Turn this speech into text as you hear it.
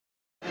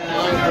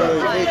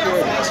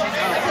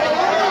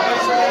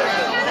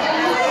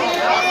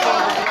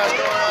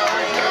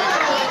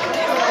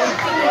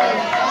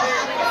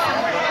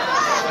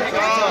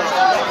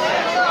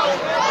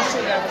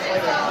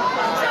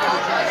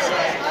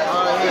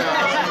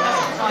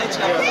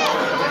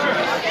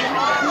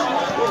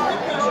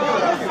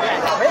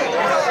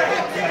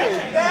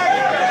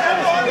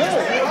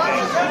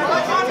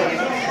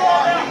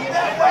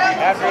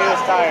After he was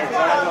tired, so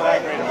I don't feel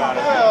that great about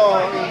it. Well,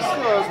 he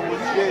still has what he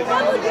did.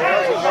 That was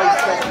a nice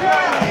thing.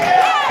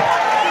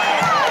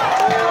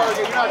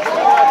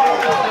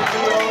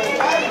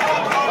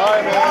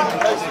 Alright, man.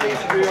 Nice to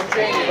meet you. I'm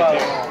changing about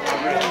it.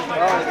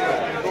 Alright,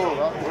 cool.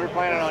 We're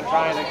planning on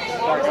trying to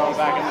start going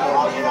back and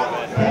forth a little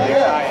bit.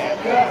 Yeah. I am.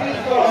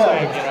 So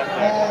I can get up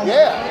there.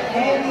 Yeah.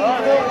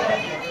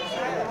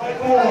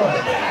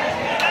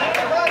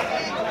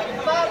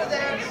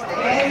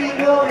 Andy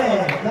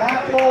Newman,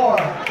 back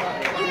 4.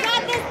 You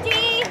got this, D.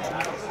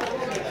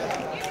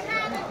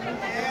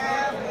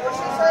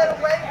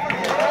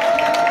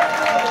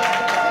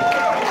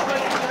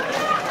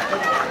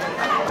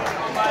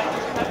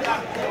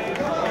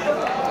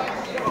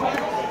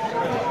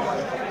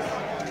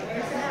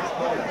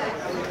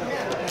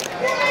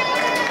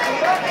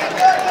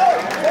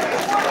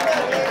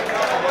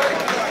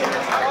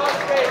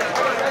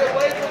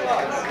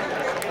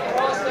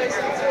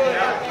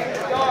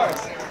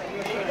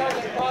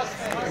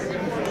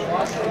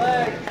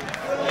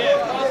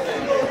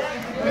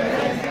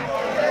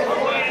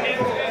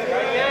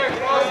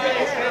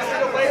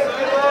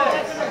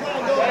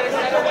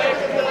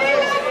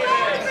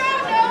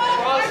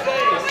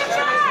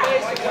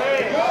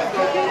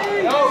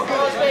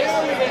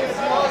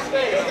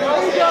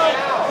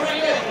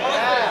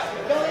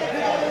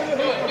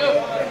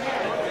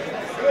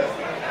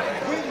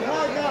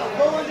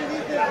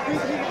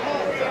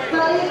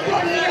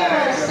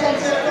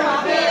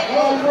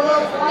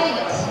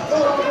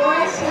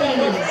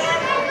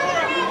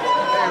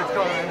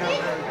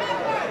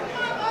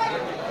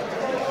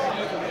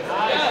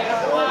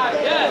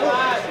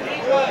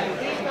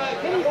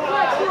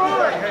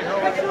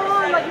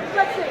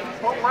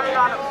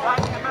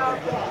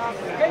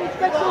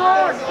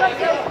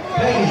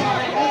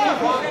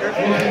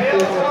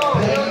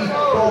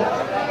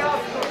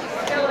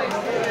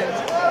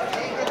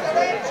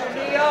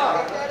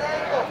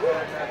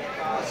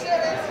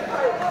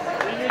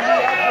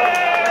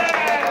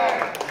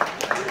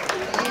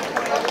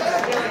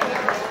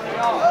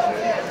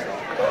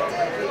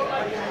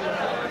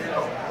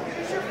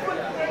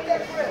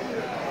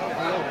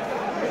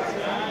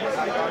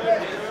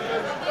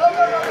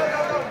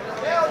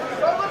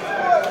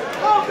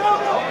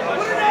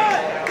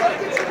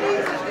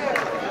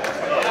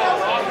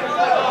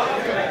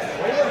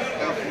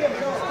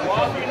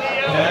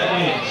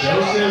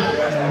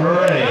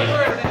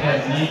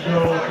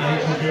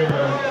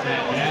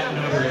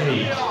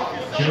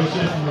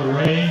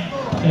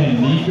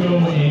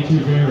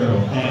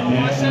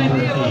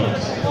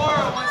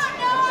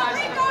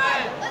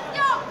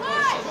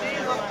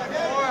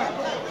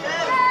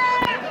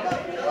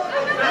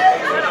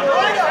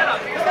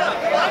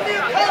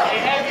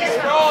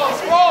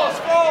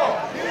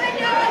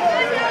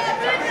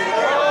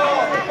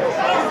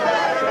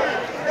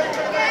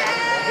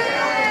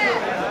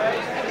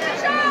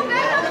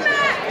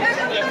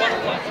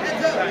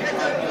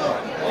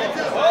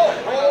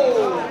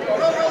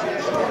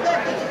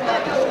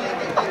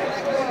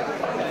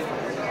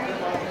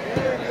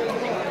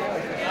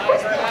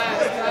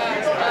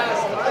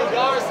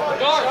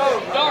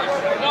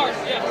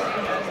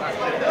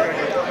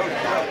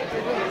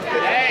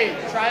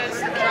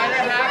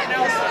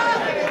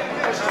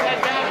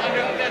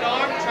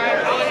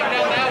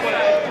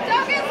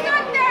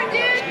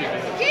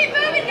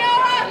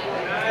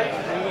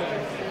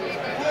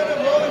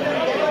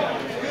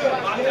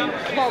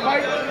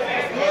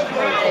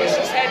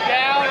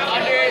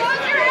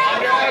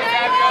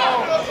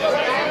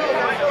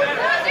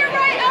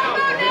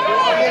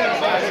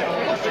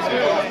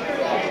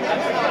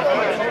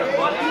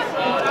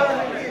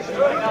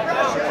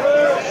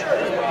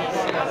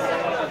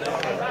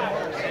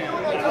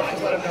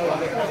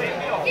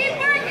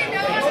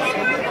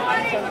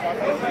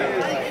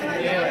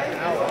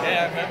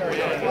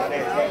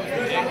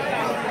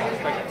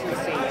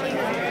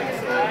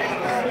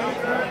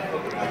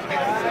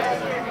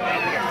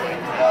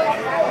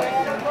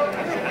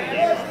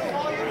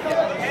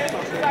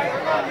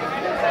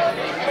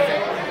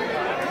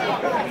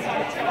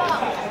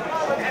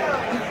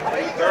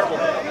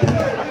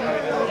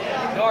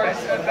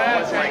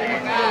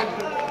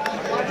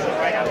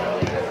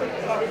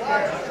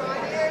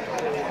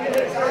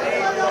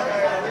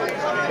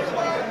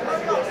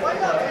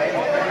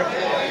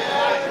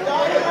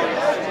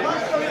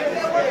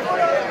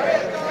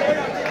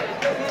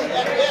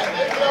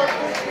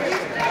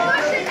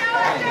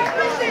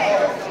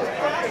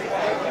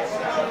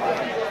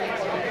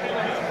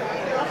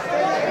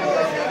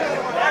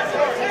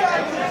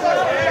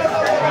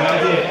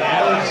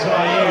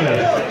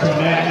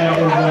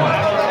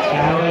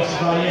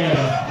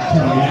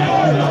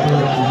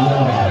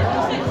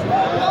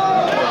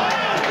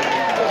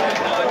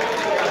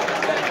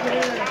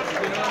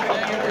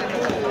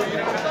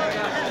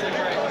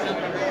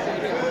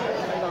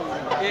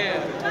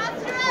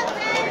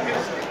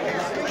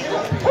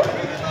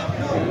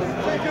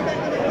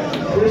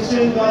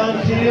 Christian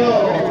Von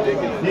Keel,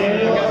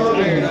 Daniel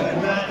Irvin,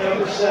 mat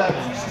number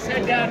 7.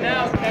 Sit down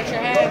now, catch your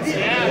hands.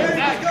 Yeah,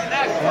 neck.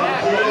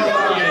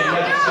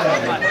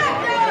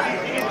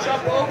 You can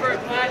jump over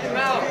and climb him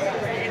out.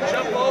 You can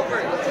jump over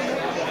it.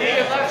 Get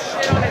your left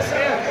shin on his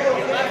hip.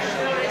 Your left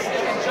shin on his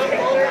hip and jump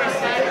over and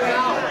slide him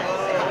out.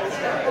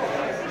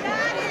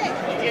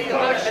 You get your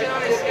left shin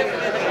on his hip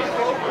and then jump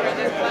over and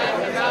then climb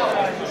him out.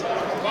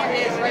 One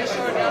hand right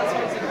shoulder down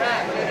towards the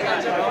back. Then you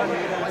gotta jump over.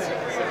 What's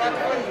the left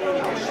foot?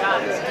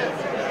 Shot his hip.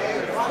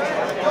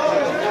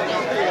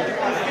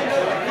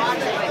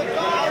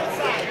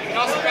 You can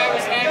also grab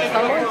his hand and go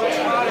for a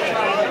spot and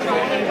try to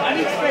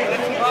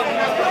lift him up.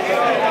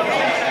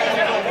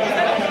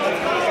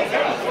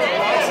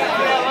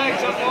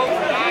 Jump over,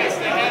 nice,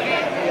 stay heavy.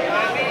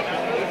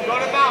 Go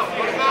to mouth,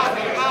 find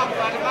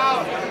him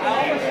out. I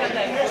almost had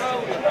that throw.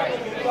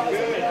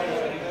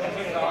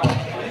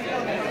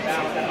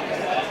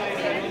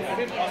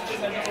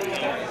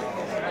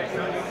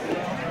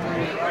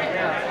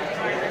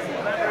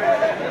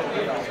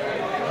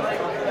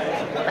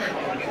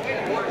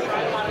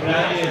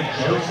 That is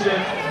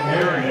Joseph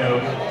Marino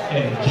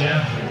and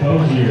Jeff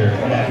Bozier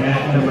at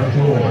mat number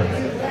 4.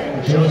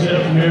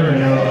 Joseph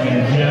Marino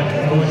and Jeff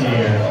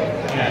Bozier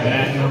at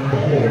mat number 4.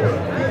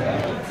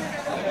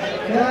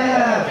 Can I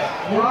have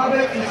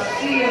Robert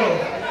Steele?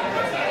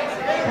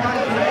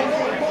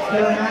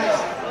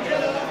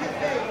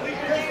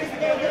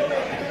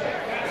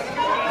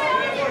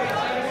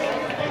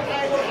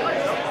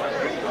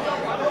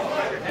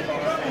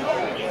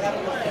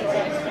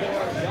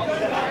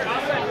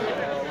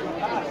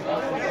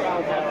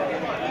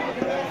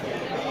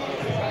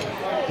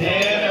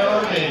 Dan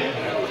Irvin,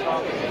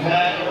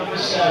 mat number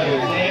 7.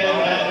 Dan,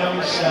 mat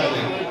number 7.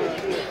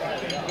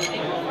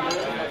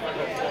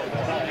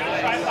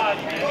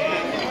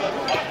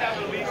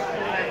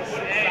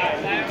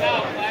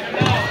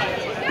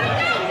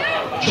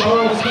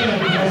 Charles Skinner,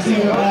 I see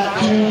you at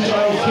 2.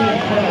 Charles Skinner,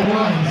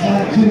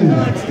 mat 2.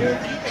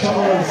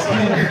 Charles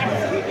Skinner,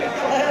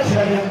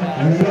 7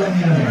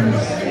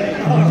 Williams.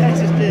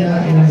 Texas did.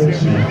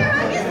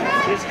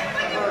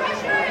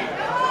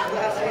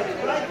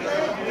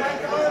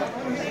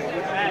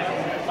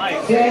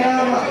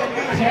 Sam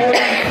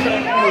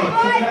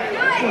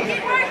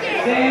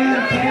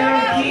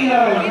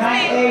Tarantino,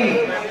 mat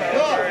 8.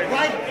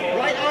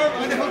 Right arm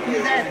on the hook of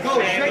his head. Go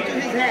straight to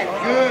his head.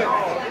 Good.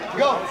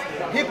 Go.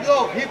 Hip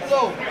low.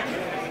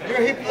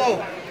 Your hip low.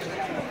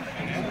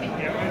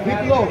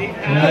 Hip low.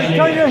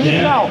 Turn your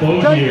hip out.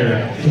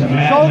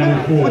 Shoulder,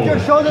 put your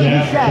shoulder in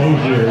his chest.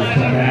 Bozier to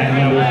mat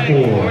number 4.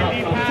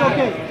 It's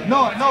okay. No.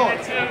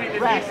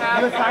 Rest.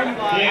 Your time.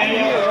 I'm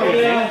here.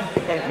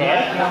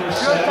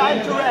 Your time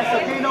to rest.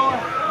 Okay, Noah?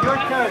 Your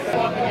turn.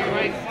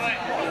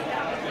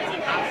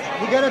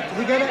 We're gonna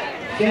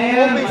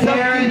open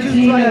something to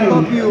try to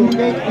bump you,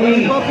 okay? When we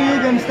bump you,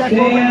 you're gonna step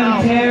over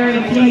now.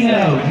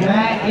 Tarantino,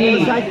 mat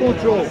 8. Side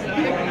control.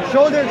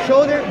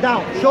 Shoulder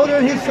down. Shoulder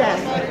in his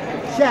chest.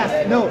 Chest,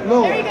 no,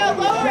 lower. There you go,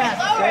 lower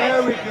chest. it.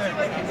 Very good.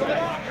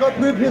 Go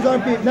grip his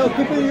armpit. No,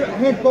 keep your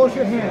hand, both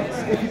your hands.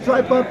 If you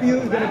try bump you,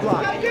 you're gonna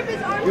block. Go grip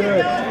his armpit.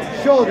 Good.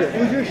 Shoulder,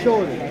 use your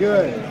shoulder.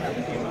 Good.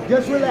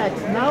 Just relax.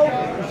 Now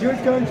it's your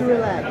turn to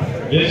relax.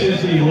 This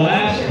is the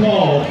last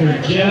call for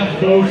Jeff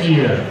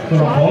Bozier from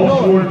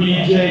Baltimore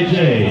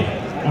BJJ.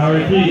 I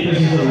repeat,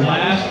 this is the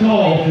last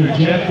call for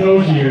Jeff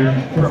Bozier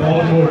from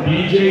Baltimore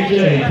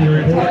BJJ to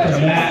report to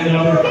mat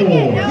number 4.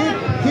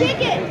 Kick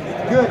it.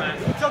 Good.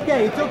 It's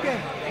okay.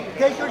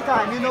 Take your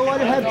time. You know what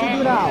you have to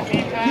do now.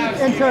 Keep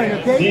and turn,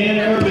 okay? Dan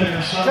Irvin,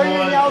 Turn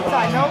on the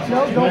outside.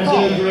 No, don't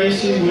fall.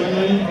 Grayson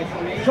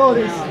Woodland.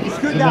 Shoulders.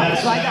 Scoot down.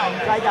 Slide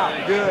down.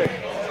 Good.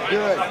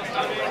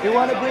 You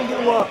want to bring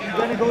you up. You're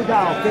going to go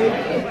down, okay?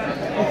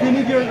 If you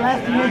need your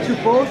left hand to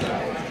pose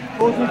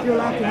with your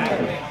left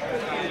hand.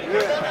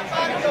 Good.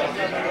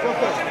 It's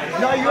okay.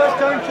 Now your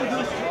turn to do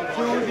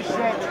the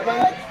stretch,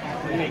 okay?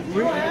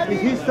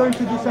 It's his turn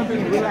to do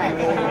something. Relax.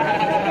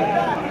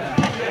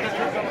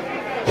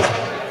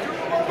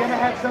 You're going to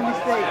have some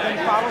mistakes. Then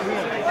follow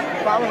him.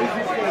 Follow his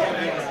mistakes.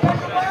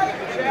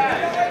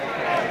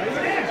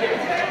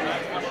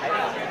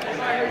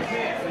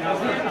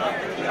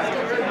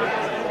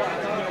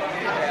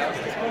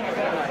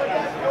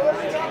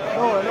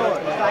 Lower.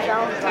 Slide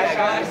down.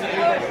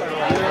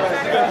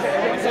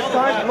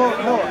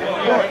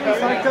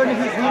 Start turning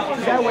his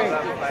hips that way.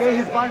 Okay,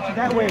 his body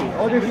that way.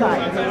 Other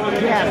side.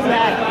 Yeah,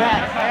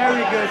 back.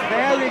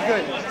 Very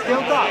good.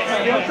 Still talk.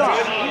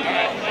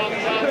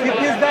 Keep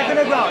his back on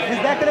the ground.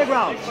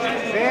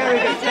 Very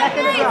good. Back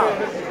on the ground.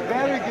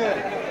 Very good.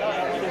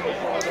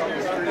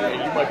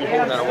 You might be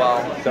holding that a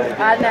while.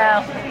 I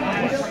know.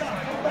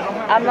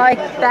 I'm like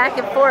back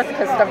and forth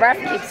because the ref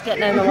keeps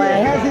getting in the way.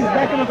 He has his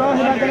back on the ground,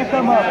 he's not going to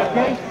come up,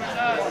 okay?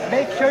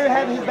 Make sure you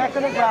have his back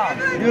on the ground.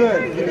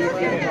 Good.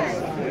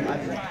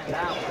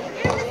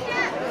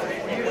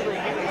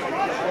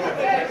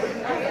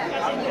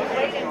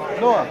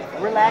 Noah,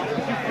 relax.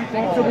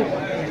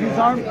 His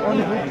arm on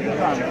the hook.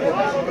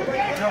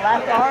 Your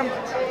left arm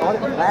on the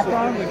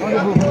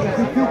hook. If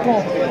you feel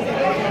comfortable.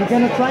 You're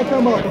going to try to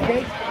come up,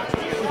 okay?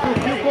 If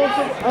you go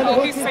to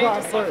underhook his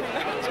arm first,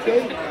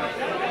 okay?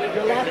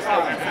 Your left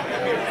arm.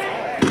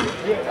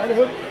 Good,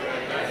 underhook.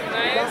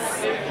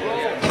 Nice.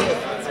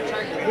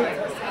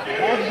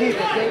 Have hip,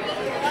 okay?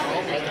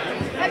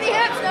 Heavy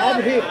hips, Have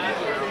no. hip.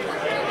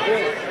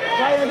 Good.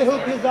 Try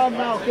underhook his arm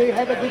now, okay?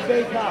 Have a good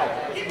base now.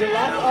 Your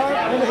left arm,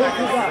 underhook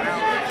his arm.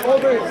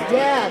 Over,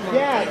 jab.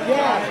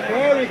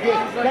 Very good.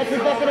 That's his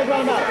back on the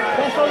ground now.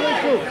 That's all you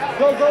do.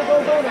 Go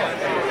now.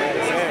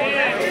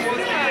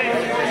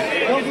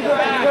 Don't you go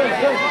back, turn.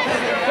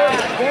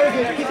 Very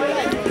good. Keep it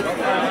light. Good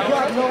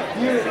job, no.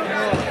 Beautiful.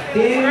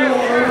 Daniel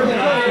Irvin,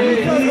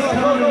 please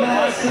come to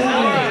mat 7.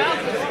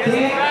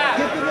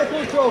 Keep it in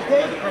control,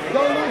 okay?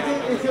 Don't lose it.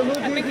 If you lose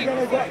it, you're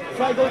gonna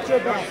try to go to your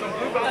back.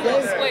 Okay?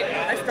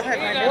 I still have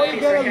my Or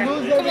you're gonna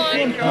lose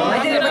everything. I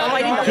did it with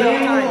fighting the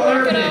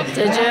whole time.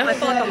 Did you? I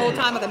fought the whole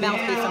time with a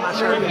mouthpiece on my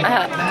shirt.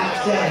 Mat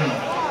 7.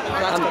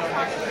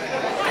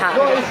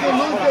 So if you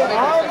lose your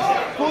arm,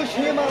 push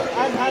him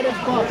as hard as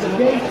possible,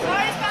 okay?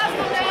 Hard as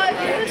possible now. If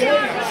you lose your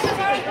arm, push as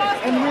hard as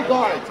possible. And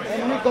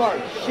regard.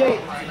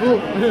 Shake.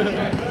 Move.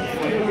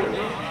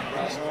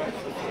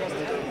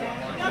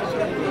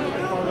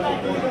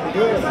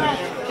 Good.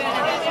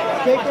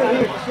 Shake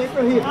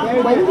her hip.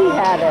 Very When good. he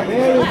had it.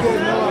 Very good,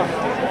 Noah.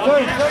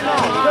 Turn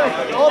now. Turn.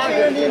 Open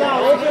your knee now.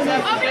 Open your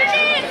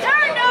knee and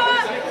turn,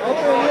 Noah.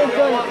 Open your knee and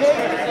turn, okay?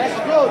 That's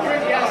good.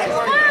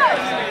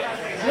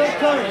 Your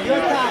turn. Your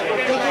time.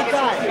 Take your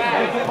time.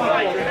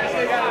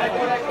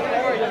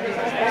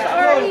 That's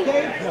good,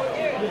 okay?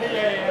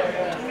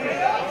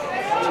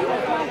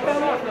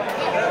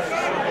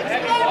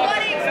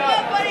 Go,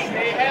 buddy.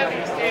 Stay heavy.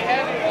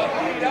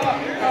 Feet up.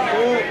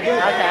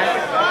 Good. Okay.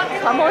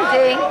 Come on,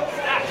 Ding.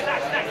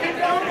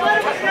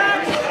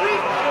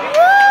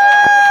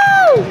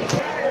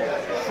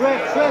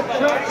 Shred.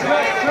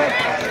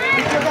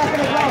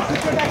 Put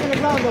your back in the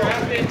ground, though.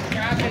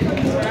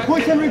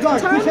 Push and regard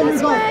if you want. Turn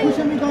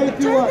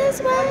this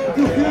way. If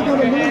you feel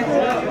gonna move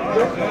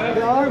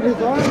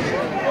his arm,